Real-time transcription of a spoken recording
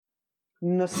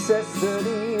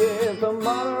Necessity is the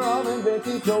mother of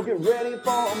invention, so get ready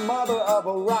for a mother of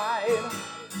a ride.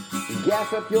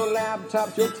 Gas up your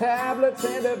laptops, your tablets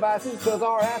and devices, cause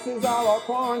our asses are all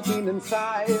quarantined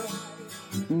inside.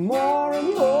 More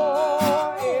and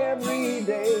more every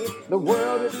day, the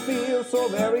world it feels so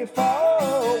very far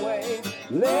away.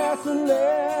 Less and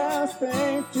less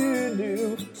things to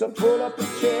do, so pull up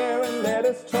a chair and let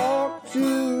us talk to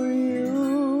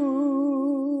you.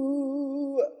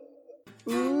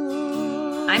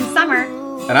 I'm Summer.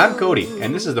 And I'm Cody,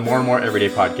 and this is the More and More Everyday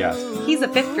Podcast. He's a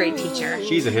 5th grade teacher.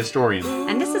 She's a historian.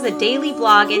 And this is a daily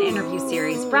blog and interview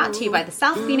series brought to you by the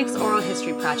South Phoenix Oral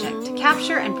History Project to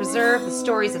capture and preserve the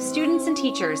stories of students and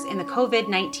teachers in the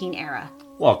COVID-19 era.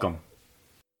 Welcome.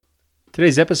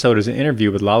 Today's episode is an interview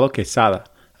with Lalo Quesada,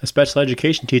 a special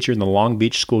education teacher in the Long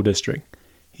Beach School District.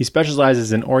 He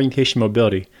specializes in orientation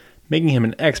mobility, making him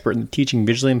an expert in teaching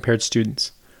visually impaired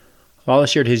students. Lalo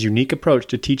shared his unique approach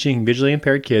to teaching visually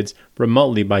impaired kids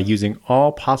remotely by using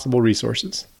all possible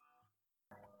resources.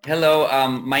 Hello,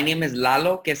 my name is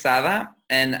Lalo Quesada,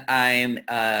 and I'm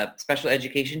a special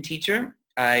education teacher.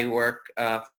 I work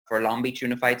for Long Beach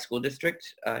Unified School District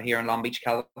here in Long Beach,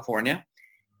 California.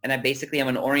 And I basically am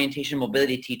an orientation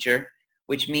mobility teacher,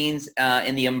 which means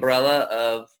in the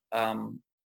umbrella of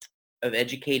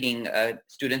educating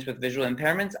students with visual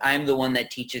impairments, I'm the one that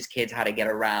teaches kids how to get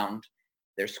around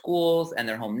their schools and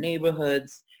their home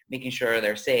neighborhoods, making sure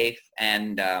they're safe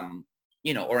and,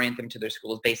 orient them to their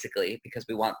schools basically, because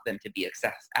we want them to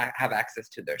have access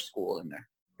to their school and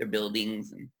their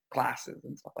buildings and classes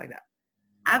and stuff like that.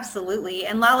 Absolutely.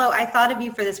 And Lalo, I thought of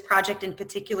you for this project in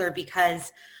particular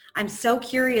because I'm so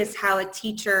curious how a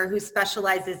teacher who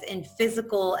specializes in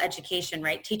physical education,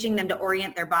 right, teaching them to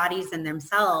orient their bodies and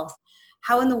themselves,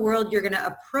 how in the world you're going to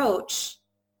approach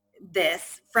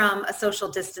this from a social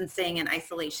distancing and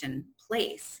isolation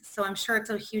place. So I'm sure it's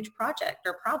a huge project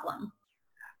or problem.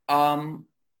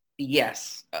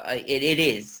 Yes, it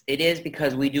is. It is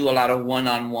because we do a lot of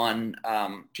one-on-one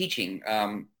teaching,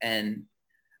 and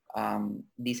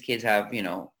these kids have,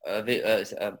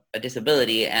 a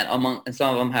disability, and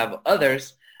some of them have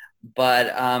others.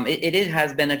 But it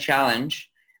has been a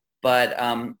challenge. But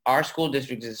our school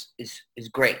district is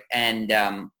great, and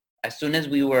as soon as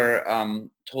we were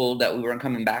told that we weren't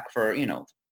coming back for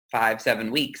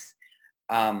 5-7 weeks,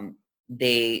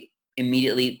 they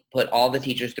immediately put all the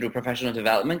teachers through professional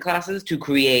development classes to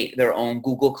create their own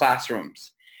Google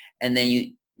Classrooms. And then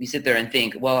you sit there and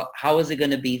think, well, how is it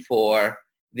going to be for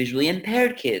visually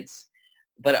impaired kids?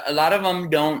 But a lot of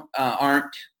them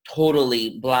aren't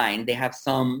totally blind. They have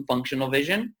some functional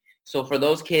vision. So for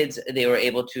those kids, they were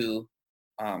able to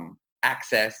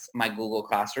access my Google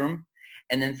Classroom.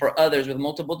 And then for others with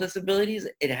multiple disabilities,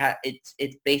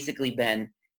 it's basically been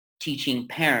teaching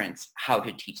parents how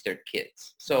to teach their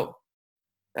kids. So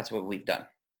that's what we've done.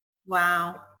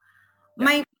 Wow.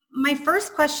 Yeah. My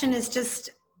first question is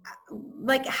just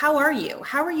like, how are you?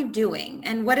 How are you doing?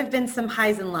 And what have been some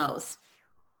highs and lows?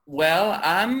 Well,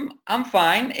 I'm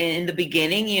fine. In the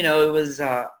beginning, it was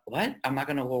what? I'm not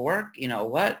going to work.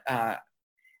 What?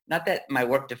 Not that my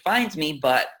work defines me,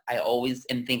 but I always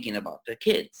am thinking about the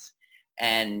kids.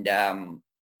 And, they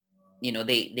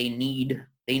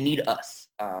need us.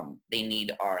 They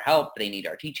need our help. They need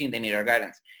our teaching. They need our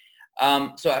guidance.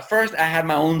 So at first I had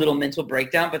my own little mental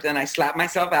breakdown, but then I slapped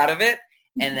myself out of it.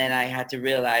 And then I had to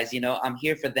realize, I'm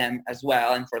here for them as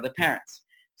well and for the parents.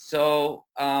 So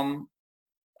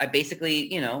I basically,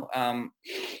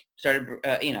 started,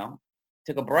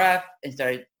 took a breath and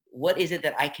started, what is it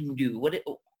that I can do? What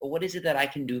is it that I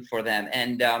can do for them?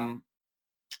 And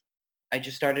I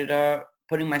just started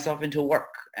putting myself into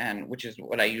work, and which is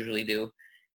what I usually do,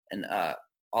 and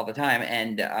all the time,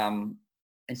 and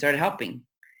started helping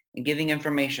and giving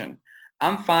information.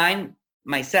 I'm fine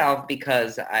myself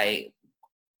because I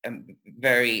am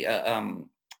very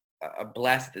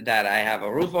blessed that I have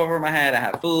a roof over my head, I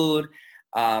have food,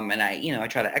 and I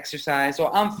try to exercise,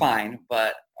 so I'm fine.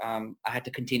 But I had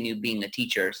to continue being a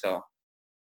teacher, so.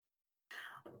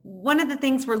 One of the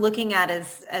things we're looking at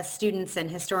as students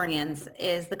and historians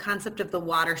is the concept of the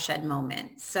watershed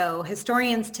moment. So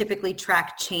historians typically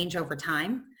track change over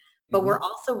time, but we're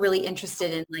also really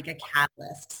interested in like a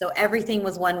catalyst. So everything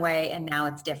was one way and now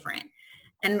it's different.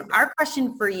 And our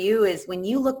question for you is, when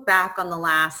you look back on the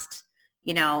last,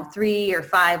 3 or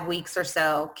 5 weeks or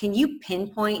so, can you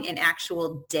pinpoint an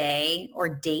actual day or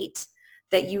date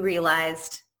that you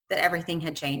realized that everything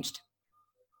had changed?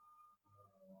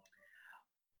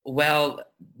 Well,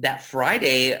 that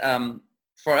Friday,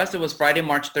 for us, it was Friday,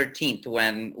 March 13th,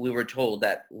 when we were told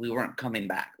that we weren't coming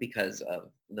back because of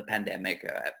the pandemic.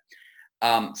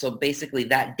 So basically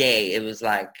that day, it was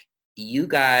like, you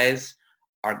guys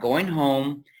are going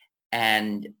home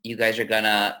and you guys are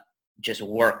gonna just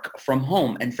work from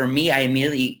home. And for me, I'm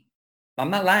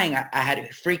not lying, I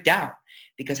had freaked out,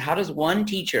 because how does one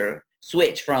teacher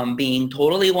switch from being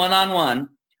totally one-on-one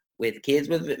with kids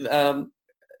with,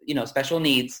 special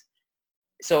needs?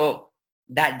 So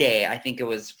that day, I think it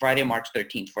was Friday, March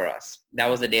 13th for us. That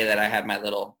was the day that I had my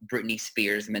little Britney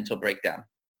Spears mental breakdown.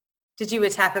 Did you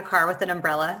attack a car with an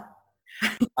umbrella?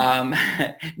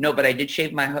 No, but I did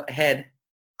shave my head.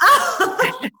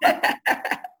 Oh!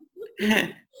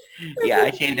 Yeah, I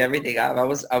shaved everything off. I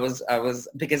was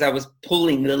because I was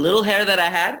pulling the little hair that I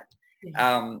had.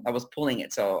 I was pulling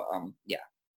it. So yeah,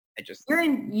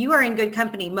 you are in good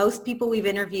company. Most people we've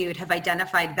interviewed have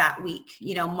identified that week,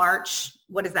 March,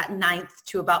 what is that, 9th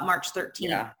to about March 13th.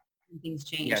 Yeah. Things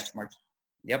changed. Yes, March.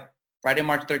 Yep. Friday,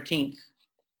 March 13th.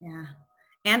 Yeah.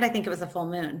 And I think it was a full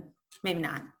moon. Maybe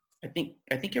not. I think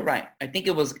you're right. I think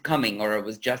it was coming, or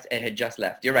it had just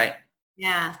left. You're right.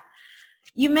 Yeah.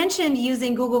 You mentioned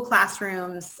using Google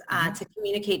Classrooms to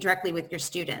communicate directly with your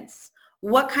students.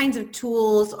 What kinds of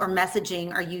tools or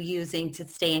messaging are you using to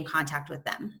stay in contact with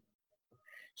them?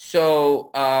 So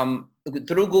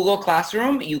through Google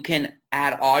Classroom, you can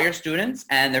add all your students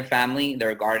and their family,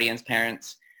 their guardians,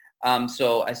 parents.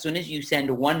 So as soon as you send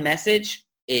one message,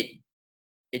 it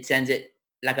sends it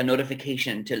like a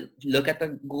notification to look at the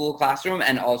Google Classroom,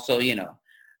 and also,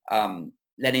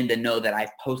 letting them know that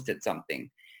I've posted something.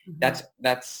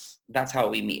 Mm-hmm. That's how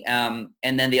we meet. And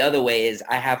then the other way is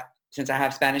since I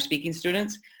have Spanish speaking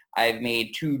students, I've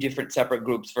made 2 different separate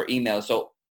groups for email.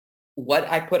 So what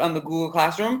I put on the Google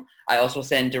Classroom, I also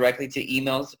send directly to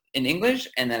emails in English,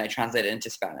 and then I translate it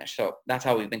into Spanish. So that's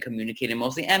how we've been communicating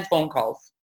mostly, and phone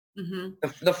calls. Mm-hmm.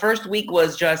 The first week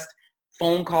was just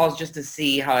phone calls, just to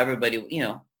see how everybody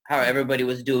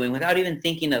was doing, without even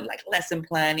thinking of like lesson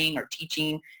planning or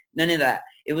teaching, none of that.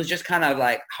 It was just kind of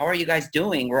like, how are you guys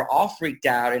doing? We're all freaked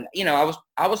out. And,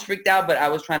 I was freaked out, but I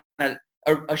was trying to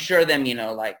assure them,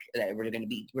 that we're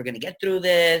going to get through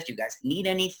this. Do you guys need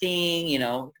anything?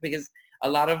 Because a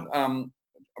lot of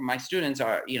my students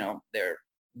are,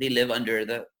 they live under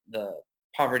the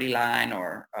poverty line,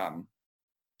 or,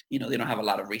 they don't have a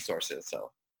lot of resources. So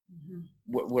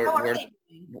How are they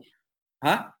doing?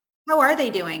 Huh? How are they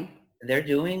doing? They're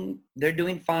doing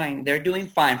fine. They're doing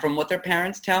fine. From what their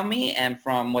parents tell me and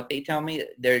from what they tell me,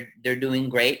 they're doing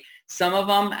great. Some of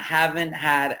them haven't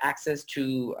had access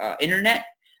to internet,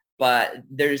 but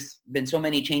there's been so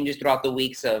many changes throughout the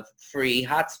weeks of free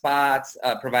hotspots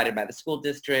provided by the school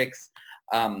districts,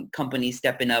 companies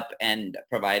stepping up and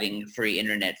providing free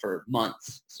internet for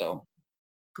months. So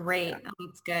great. Yeah. Oh,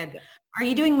 that's good. Are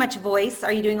you doing much voice?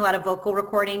 Are you doing a lot of vocal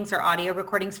recordings or audio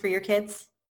recordings for your kids?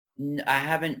 I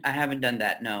haven't done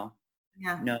that. No.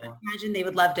 Yeah. No. I imagine they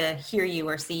would love to hear you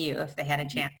or see you if they had a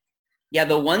chance. Yeah,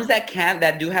 the ones that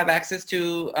do have access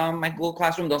to my Google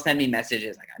Classroom, they'll send me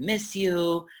messages like, "I miss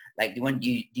you." Like, when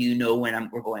do you know when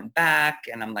we're going back?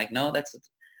 And I'm like, no, that's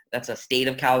a state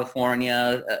of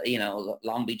California,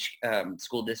 Long Beach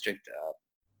school district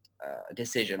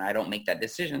decision. I don't make that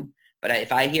decision. But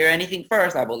if I hear anything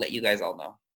first, I will let you guys all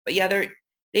know. But yeah, they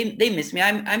miss me.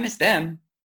 I miss them.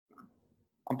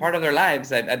 I'm part of their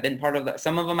lives. I've been part of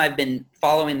some of them. I've been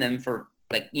following them for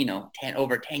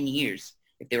over 10 years.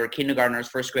 If they were kindergartners,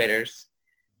 first graders.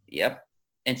 Yep.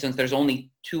 And since there's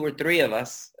only 2 or 3 of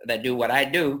us that do what I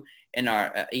do, and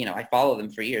I follow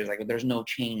them for years. Like, there's no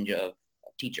change of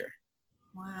teacher.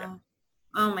 Wow. Yeah.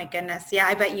 Oh my goodness. Yeah,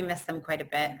 I bet you miss them quite a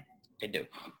bit. I do.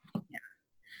 Yeah.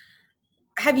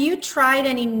 Have you tried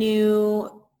any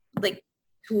new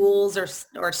tools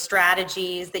or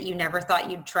strategies that you never thought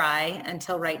you'd try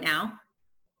until right now?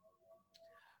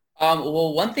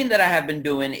 Well, one thing that I have been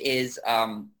doing is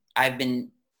that I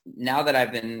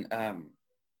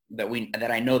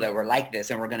know that we're like this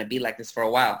and we're going to be like this for a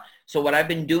while. So what I've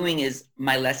been doing is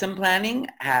my lesson planning,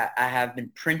 I have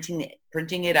been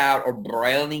printing it out or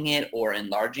broiling it or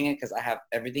enlarging it, because I have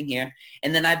everything here.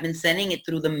 And then I've been sending it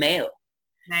through the mail.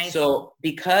 Nice. So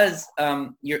because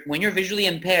when you're visually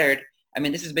impaired,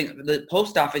 this has been the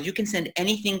post office, you can send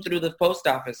anything through the post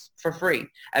office for free,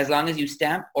 as long as you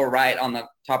stamp or write on the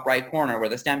top right corner where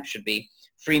the stamp should be,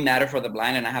 "Free matter for the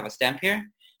blind," and I have a stamp here.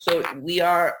 So we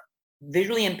are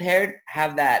visually impaired,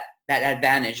 have that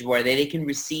advantage where they can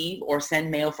receive or send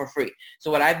mail for free.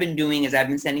 So what I've been doing is I've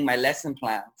been sending my lesson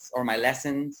plans or my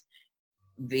lessons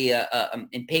via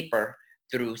in paper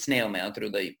through snail mail,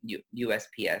 through the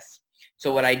USPS.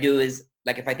 So what I do is,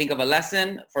 like, if I think of a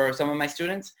lesson for some of my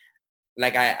students,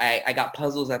 like I got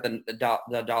puzzles at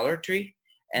the Dollar Tree,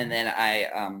 And then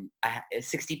I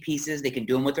 60 pieces. They can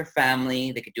do them with their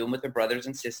family. They could do them with their brothers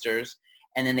and sisters.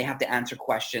 And then they have to answer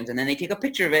questions. And then they take a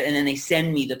picture of it, and then they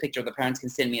send me the picture. The parents can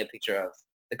send me a picture of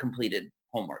the completed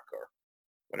homework or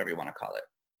whatever you want to call it.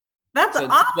 That's So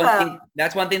awesome.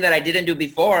 that's one thing that I didn't do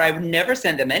before. I would never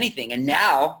send them anything. And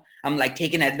now I'm like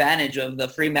taking advantage of the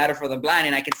free Matter for the Blind,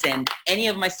 and I could send any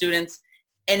of my students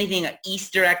anything, an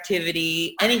Easter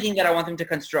activity, anything that I want them to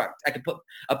construct. I could put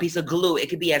a piece of glue. It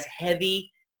could be as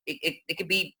heavy. It could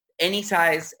be any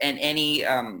size and any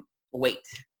weight.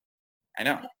 I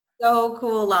know. So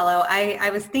cool, Lalo. I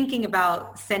was thinking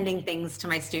about sending things to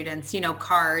my students,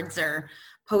 cards or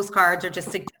postcards or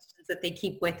just suggestions that they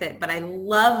keep with it. But I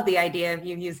love the idea of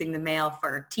you using the mail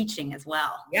for teaching as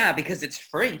well. Yeah, because it's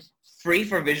free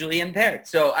for visually impaired.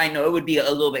 So I know it would be a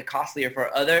little bit costlier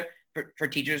for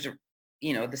teachers,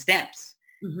 the stamps.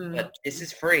 Mm-hmm. But this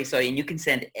is free. So and you can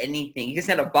send anything. You can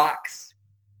send a box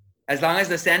as long as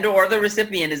the sender or the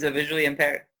recipient is a visually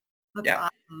impaired. That's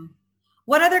awesome.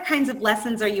 What other kinds of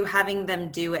lessons are you having them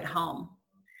do at home?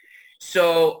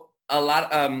 So a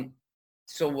lot.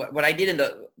 So what I did in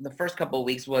the first couple of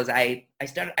weeks was I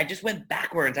just went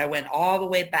backwards. I went all the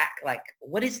way back. Like,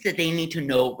 what is that they need to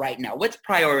know right now? What's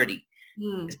priority,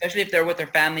 especially if they're with their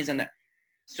families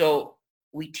so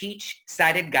we teach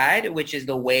sighted guide, which is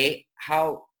the way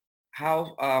how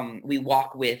we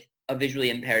walk with a visually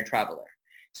impaired traveler.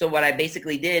 So what I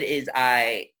basically did is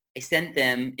I sent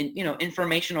them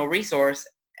informational resource.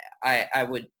 I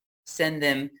would send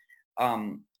them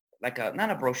like not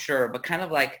a brochure, but kind of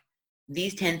like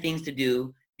these 10 things to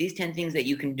do, these 10 things that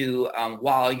you can do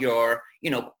while you're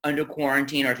under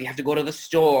quarantine, or if you have to go to the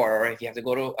store, or if you have to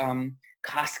go to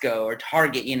Costco or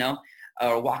Target,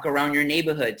 or walk around your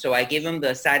neighborhood. So I gave them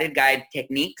the sighted guide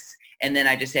techniques, and then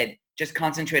I just said, just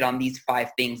concentrate on these 5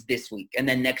 things this week, and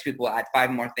then next week we'll add 5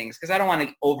 more things because I don't want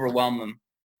to overwhelm them.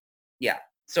 Yeah.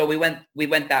 So we went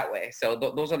that way. So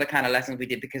those are the kind of lessons we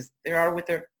did because they are with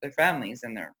their families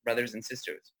and their brothers and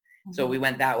sisters. Mm-hmm. So we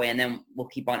went that way, and then we'll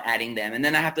keep on adding them. And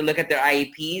then I have to look at their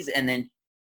IEPs and then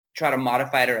try to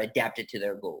modify it or adapt it to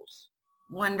their goals.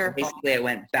 Wonderful. So basically, I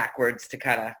went backwards to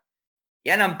kind of,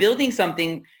 and I'm building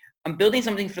something for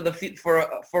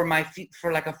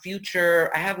like a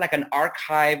future. I have like an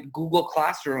archive Google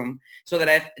Classroom so that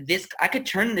I could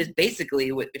turn this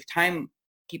basically if time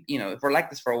if we're like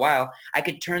this for a while, I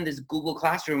could turn this Google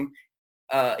Classroom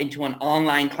into an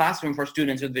online classroom for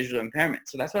students with visual impairment.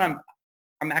 So that's what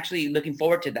I'm actually looking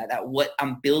forward to that what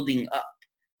I'm building up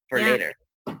for later,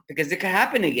 because it could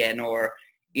happen again, or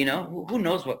who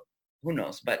knows,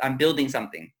 but I'm building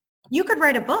something. You could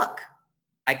write a book.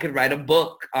 I could write a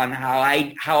book on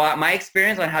my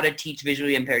experience on how to teach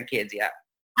visually impaired kids. Yeah,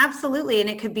 absolutely. And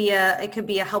it could be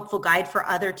a helpful guide for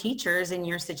other teachers in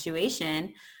your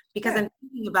situation, because I'm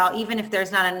thinking about, even if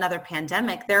there's not another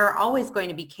pandemic, there are always going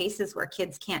to be cases where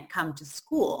kids can't come to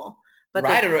school. But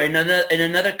right, or in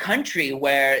another country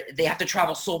where they have to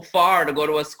travel so far to go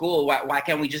to a school. Why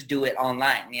can't we just do it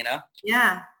online,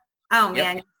 Yeah. Oh,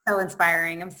 man, you're so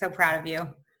inspiring. I'm so proud of you.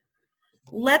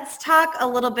 Let's talk a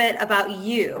little bit about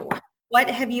you. What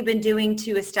have you been doing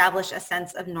to establish a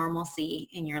sense of normalcy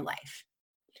in your life?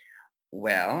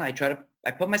 Well, I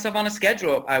put myself on a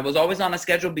schedule. I was always on a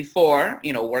schedule before,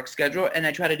 work schedule, and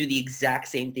I try to do the exact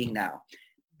same thing now.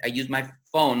 I use my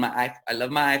phone. I love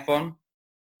my iPhone,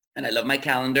 and I love my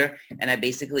calendar, and I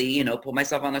basically, put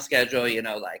myself on a schedule,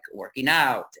 like working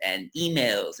out and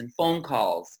emails and phone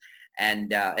calls,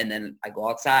 and then I go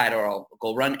outside, or I'll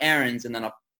go run errands, and then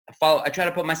I try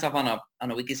to put myself on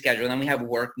a weekly schedule, and then we have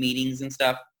work meetings and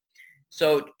stuff.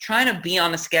 So trying to be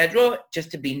on a schedule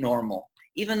just to be normal,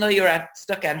 even though you're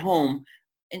stuck at home,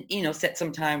 and set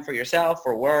some time for yourself,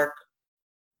 for work,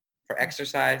 for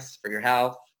exercise, for your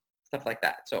health, stuff like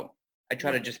that. So I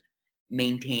try to just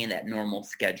maintain that normal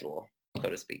schedule, so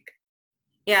to speak.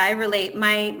 Yeah, I relate.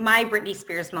 My Britney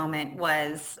Spears moment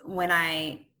was when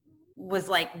I was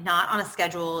like not on a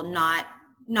schedule, not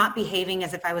behaving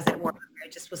as if I was at work. I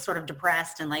just was sort of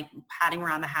depressed and like padding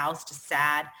around the house, just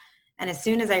sad. And as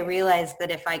soon as I realized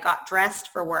that if I got dressed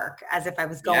for work as if I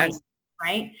was going,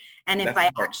 right? And if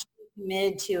I actually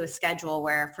committed to a schedule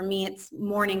where for me it's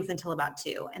mornings until about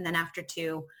 2, and then after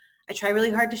 2, I try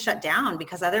really hard to shut down,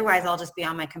 because otherwise I'll just be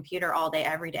on my computer all day,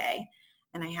 every day.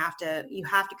 And you have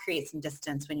to create some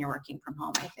distance when you're working from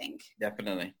home, I think.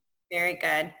 Definitely. Very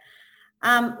good.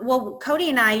 Well, Cody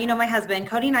and I, my husband,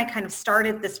 Cody and I kind of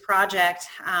started this project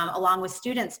along with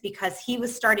students because he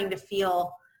was starting to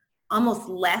feel almost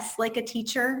less like a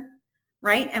teacher,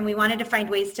 right? And we wanted to find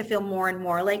ways to feel more and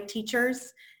more like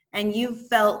teachers. And you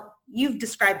felt you've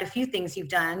described a few things you've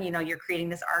done. You're creating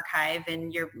this archive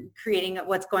and you're creating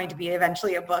what's going to be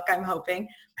eventually a book, I'm hoping.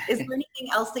 Is there anything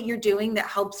else that you're doing that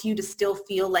helps you to still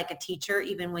feel like a teacher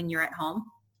even when you're at home?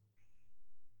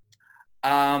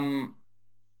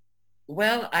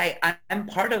 Well, I'm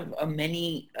part of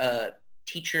many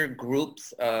teacher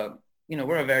groups.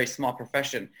 We're a very small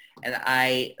profession, and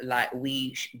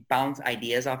we bounce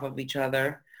ideas off of each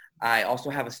other. I also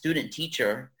have a student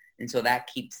teacher, and so that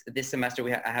keeps this semester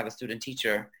I have a student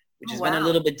teacher, which has been a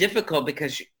little bit difficult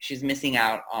because she's missing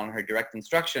out on her direct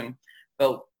instruction.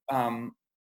 But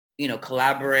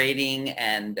collaborating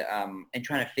and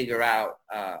trying to figure out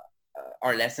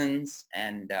our lessons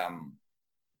and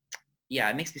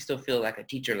it makes me still feel like a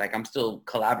teacher, like I'm still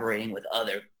collaborating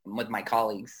with my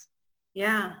colleagues.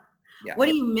 Yeah. What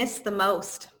do you miss the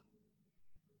most?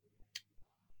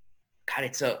 God,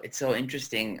 it's so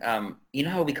interesting. You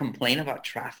know how we complain about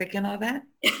traffic and all that?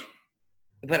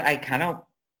 But I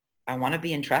want to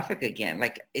be in traffic again.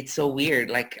 Like, it's so weird.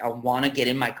 Like, I want to get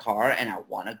in my car and I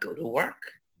want to go to work.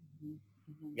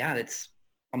 Mm-hmm. Yeah,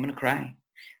 I'm going to cry.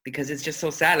 Because it's just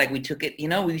so sad. Like, we took it,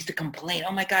 we used to complain,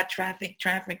 oh my God, traffic.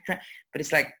 But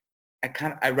it's like,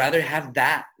 I'd rather have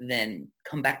that than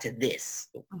come back to this.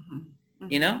 Mm-hmm.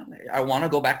 Mm-hmm. I want to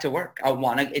go back to work. I'm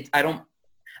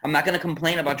not going to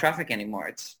complain about traffic anymore.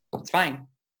 It's fine.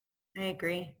 I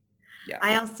agree. Yeah.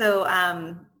 I also,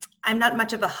 I'm not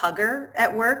much of a hugger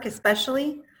at work,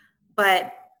 especially,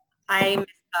 but I miss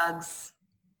hugs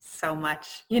so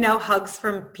much. Hugs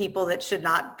from people that should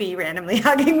not be randomly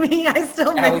hugging me. I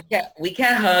still miss. We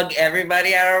can't hug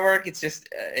everybody at our work. It's just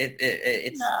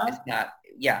it's not.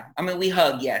 Yeah, I mean, we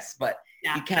hug, yes, but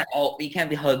you can't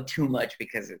be hugged too much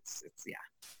because it's.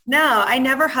 No, I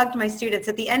never hugged my students.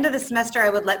 At the end of the semester,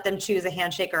 I would let them choose a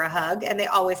handshake or a hug, and they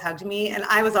always hugged me, and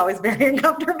I was always very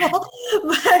uncomfortable.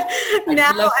 But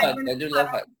now I do love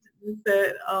hugs.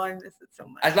 I miss it so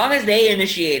much. As long as they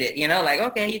initiate it, like,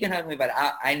 okay, you can hug me, but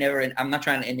I'm not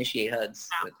trying to initiate hugs.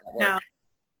 No.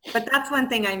 But that's one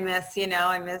thing I miss,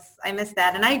 I miss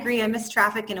that. And I agree, I miss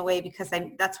traffic in a way because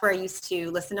that's where I used to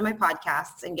listen to my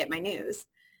podcasts and get my news.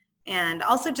 And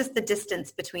also just the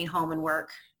distance between home and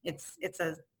work. It's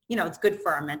good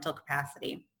for our mental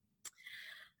capacity.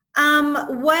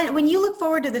 When you look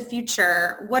forward to the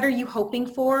future, what are you hoping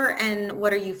for and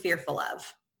what are you fearful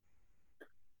of?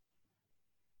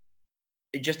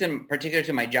 Just in particular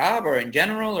to my job or in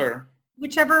general, or?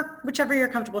 Whichever you're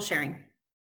comfortable sharing.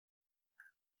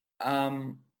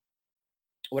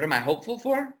 What am I hopeful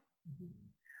for?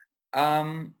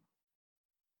 Mm-hmm.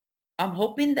 I'm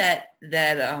hoping that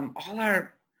all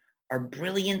our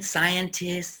brilliant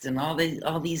scientists and all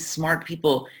these smart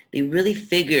people, they really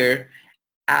figure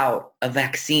out a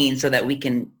vaccine so that we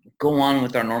can go on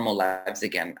with our normal lives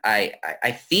again.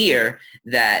 I fear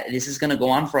that this is going to go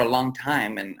on for a long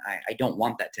time, and I don't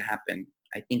want that to happen.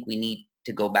 I think we need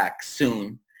to go back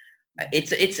soon.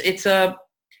 It's a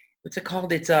what's it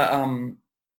called? It's a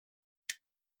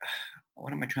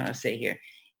what am I trying to say here?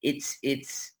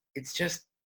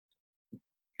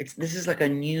 This is like a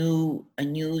new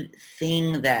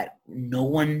thing that no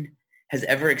one has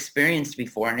ever experienced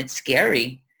before, and it's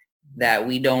scary that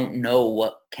we don't know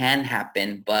what can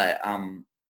happen, but I'm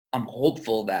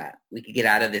hopeful that we could get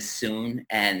out of this soon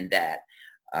and that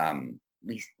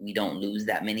we don't lose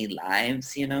that many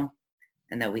lives, and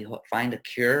that we find a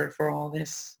cure for all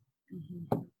this.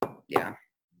 Mm-hmm. Yeah.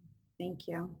 Thank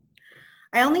you.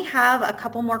 I only have a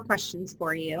couple more questions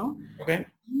for you. Okay.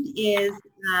 Do you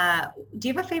have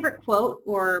a favorite quote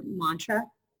or mantra?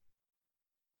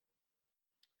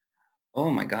 Oh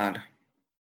my God.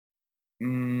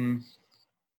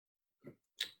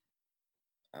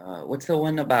 What's the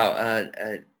one about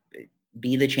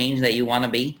be the change that you want to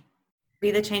be?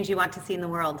 Be the change you want to see in the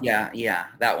world. Yeah,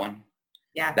 that one.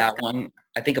 Yeah. That one.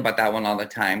 I think about that one all the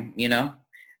time,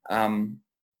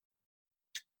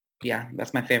 Yeah,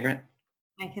 that's my favorite.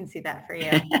 I can see that for you.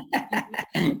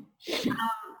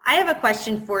 I have a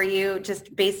question for you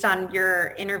just based on your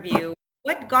interview.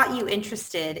 What got you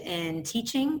interested in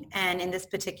teaching and in this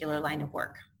particular line of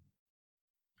work?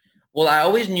 Well, I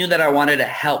always knew that I wanted to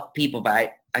help people,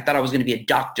 but I thought I was going to be a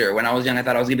doctor. When I was young, I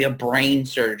thought I was going to be a brain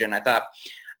surgeon. I thought,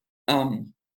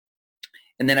 and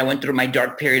then I went through my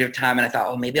dark period of time and I thought,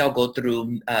 oh, maybe I'll go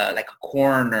through like a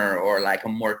coroner or like a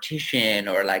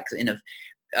mortician or like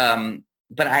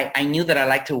but I knew that I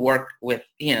like to work with,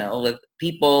 with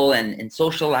people and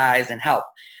socialize and help.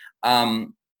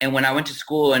 And when I went to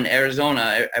school in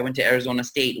Arizona, I went to Arizona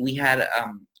State, we had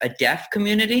a deaf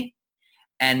community.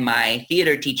 And my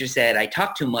theater teacher said I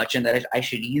talk too much and that I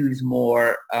should use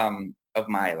more of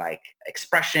my like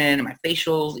expression, my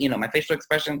facials, my facial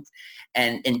expressions,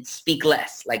 and speak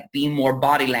less, like be more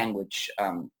body language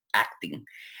acting.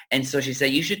 And so she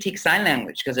said, you should take sign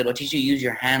language because it'll teach you to use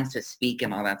your hands to speak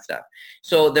and all that stuff.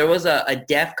 So there was a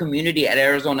deaf community at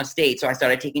Arizona State. So I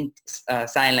started taking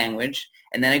sign language,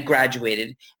 and then I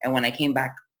graduated. And when I came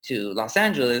back to Los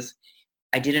Angeles,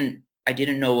 I didn't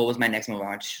know what was my next move.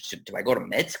 Do I go to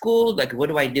med school? Like, what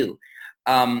do I do?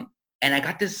 And I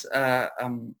got this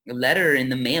letter in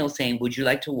the mail saying, would you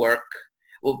like to work?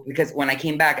 Well, because when I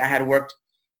came back, I had worked,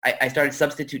 I started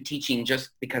substitute teaching just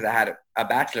because I had a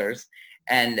bachelor's.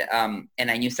 And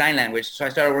I knew sign language, so I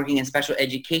started working in special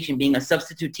education, being a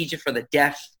substitute teacher for the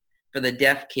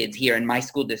deaf kids here in my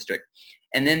school district.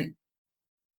 And then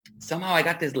somehow I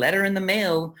got this letter in the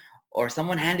mail, or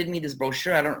someone handed me this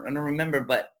brochure. I don't remember,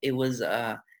 but it was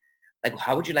like,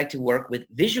 how would you like to work with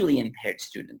visually impaired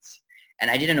students? And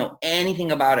I didn't know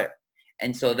anything about it.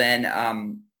 And so then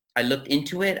I looked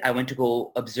into it. I went to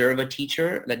go observe a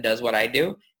teacher that does what I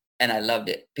do. And I loved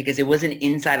it because it wasn't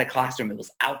inside a classroom. It was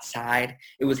outside.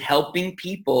 It was helping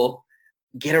people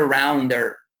get around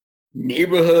their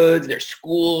neighborhoods, their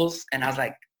schools. And I was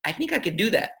like, I think I could do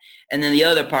that. And then the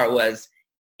other part was,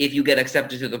 if you get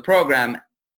accepted to the program,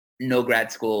 no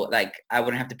grad school, like I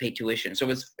wouldn't have to pay tuition. So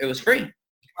it was free.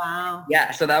 Wow.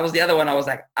 Yeah. So that was the other one. I was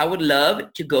like, I would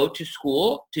love to go to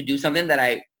school to do something that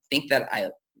I think that I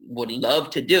would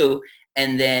love to do.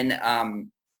 And then,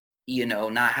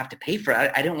 not have to pay for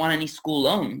it. I didn't want any school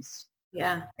loans.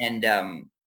 Yeah. And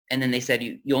then they said,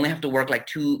 you only have to work like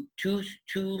two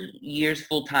years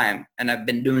full time. And I've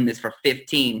been doing this for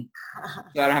 15,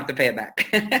 so I don't have to pay it back.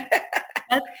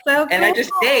 That's so cool. And I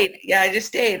just stayed. Yeah, I just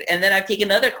stayed. And then I've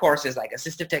taken other courses, like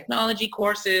assistive technology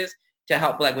courses, to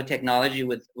help like with technology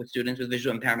with students with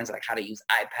visual impairments, like how to use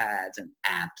iPads and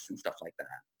apps and stuff like that,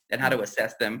 and how to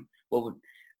assess them.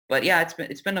 But yeah,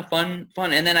 it's been a fun.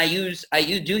 And then I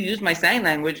do use my sign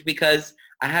language because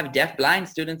I have deaf blind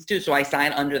students too, so I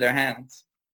sign under their hands.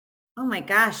 Oh my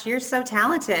gosh, you're so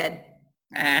talented.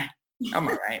 I'm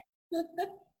all right.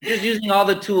 Just using all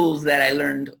the tools that I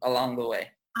learned along the way.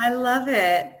 I love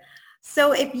it.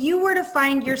 So if you were to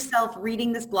find yourself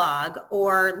reading this blog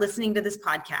or listening to this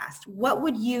podcast, what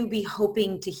would you be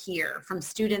hoping to hear from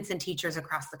students and teachers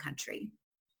across the country?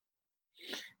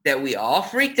 That we all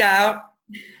freaked out.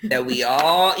 That we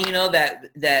all,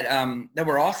 that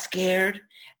we're all scared,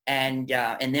 and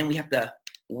then we have to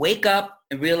wake up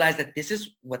and realize that this is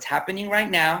what's happening right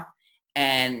now,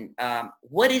 and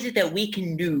what is it that we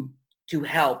can do to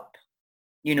help,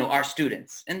 our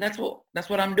students. And that's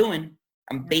what I'm doing.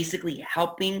 I'm basically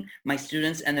helping my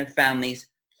students and their families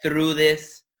through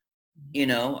this,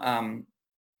 that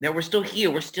we're still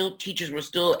here. We're still teachers. We're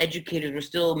still educators. We're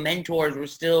still mentors. We're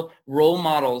still role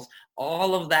models.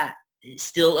 All of that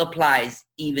still applies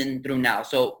even through now.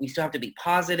 So we still have to be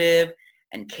positive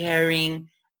and caring,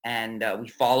 and we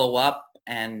follow up,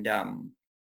 and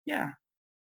that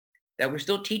we're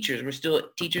still teachers. We're still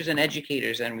teachers and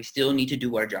educators, and we still need to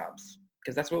do our jobs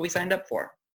because that's what we signed up for.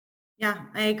 Yeah,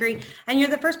 I agree. And you're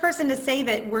the first person to say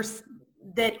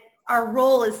that our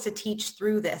role is to teach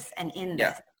through this and in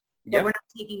this. But we're not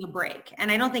taking a break.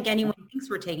 And I don't think anyone thinks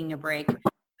we're taking a break, but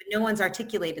no one's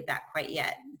articulated that quite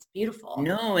yet. It's beautiful.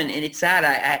 No, and it's sad.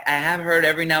 I have heard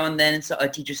every now and then a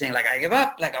teacher saying, like, I give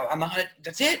up. Like,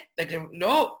 that's it. Like,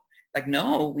 no. Like,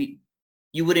 no,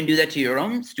 you wouldn't do that to your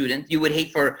own students. You would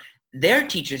hate for their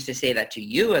teachers to say that to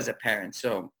you as a parent.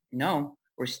 So, no,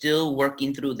 we're still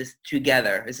working through this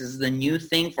together. This is the new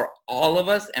thing for all of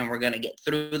us, and we're going to get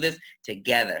through this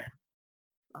together.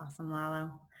 Awesome,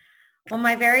 Lalo. Well,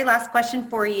 my very last question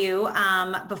for you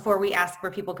before we ask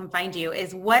where people can find you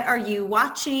is, what are you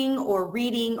watching or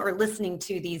reading or listening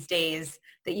to these days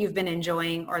that you've been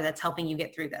enjoying or that's helping you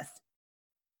get through this?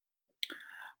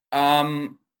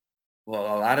 Well,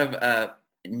 a lot of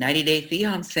 90 Day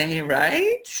Fiancé,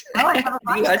 right? Oh, I haven't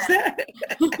watched You watched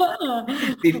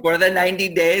that? Before the 90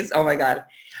 days? Oh my God.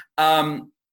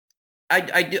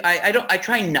 I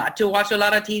try not to watch a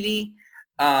lot of TV.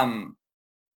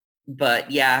 But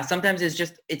yeah, sometimes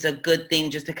it's a good thing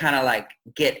just to kind of like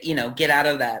get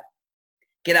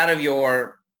out of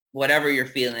your, whatever you're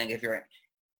feeling,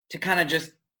 to kind of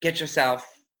just get yourself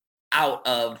out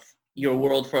of your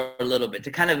world for a little bit,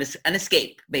 to kind of an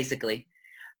escape, basically.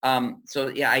 So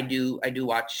yeah, I do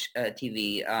watch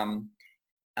TV.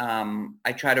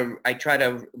 I try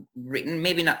to read,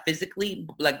 maybe not physically,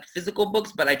 like physical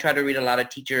books, but I try to read a lot of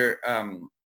teacher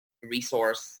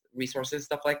resources,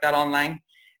 stuff like that online.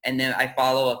 And then I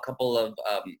follow a couple of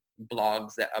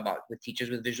blogs with teachers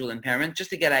with visual impairment,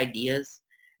 just to get ideas.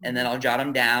 And then I'll jot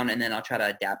them down, and then I'll try to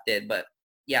adapt it. But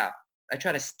yeah, I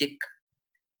try to stick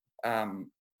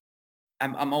I'm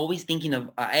always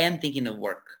I am thinking of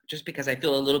work just because I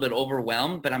feel a little bit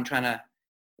overwhelmed, but I'm trying to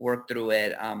work through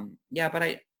it. But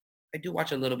I do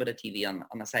watch a little bit of TV on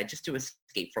the side just to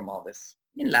escape from all this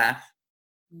and laugh.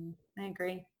 I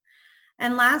agree.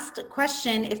 And last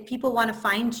question, if people want to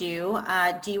find you,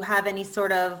 do you have any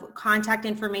sort of contact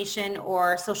information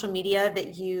or social media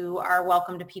that you are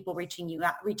welcome to people reaching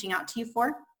out to you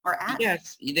for or at?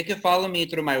 Yes, they can follow me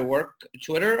through my work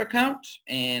Twitter account.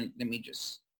 And let me get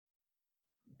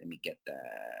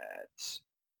that.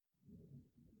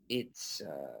 It's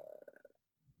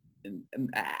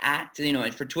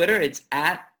for Twitter, it's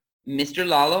at Mr.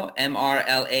 Lalo,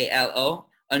 MRLALO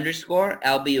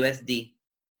 _LBUSD.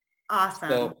 Awesome.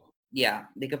 So yeah,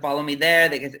 they can follow me there.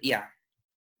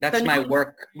 That's so my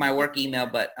work email,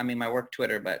 but I mean my work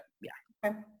Twitter, but yeah.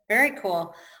 Okay. Very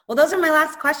cool. Well, those are my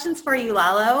last questions for you,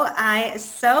 Lalo. I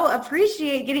so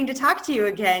appreciate getting to talk to you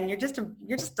again. You're just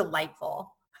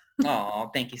delightful.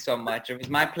 Oh, thank you so much. It was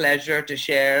my pleasure to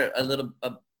share a little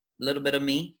bit of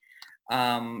me.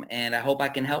 And I hope I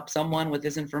can help someone with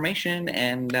this information,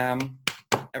 and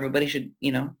everybody should,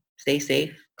 stay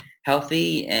safe,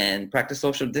 healthy, and practice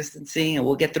social distancing, and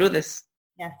we'll get through this.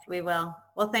 Yes, we will.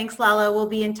 Well, thanks, Lalo. We'll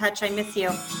be in touch. I miss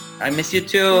you. I miss you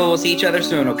too. We'll see each other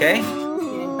soon, okay?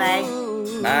 Bye.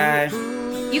 Bye.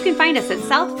 You can find us at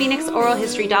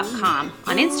southphoenixoralhistory.com,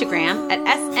 on Instagram at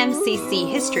SMCC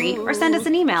History, or send us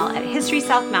an email at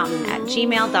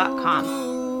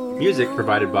historysouthmountain@gmail.com. Music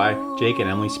provided by Jake and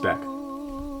Emily Speck.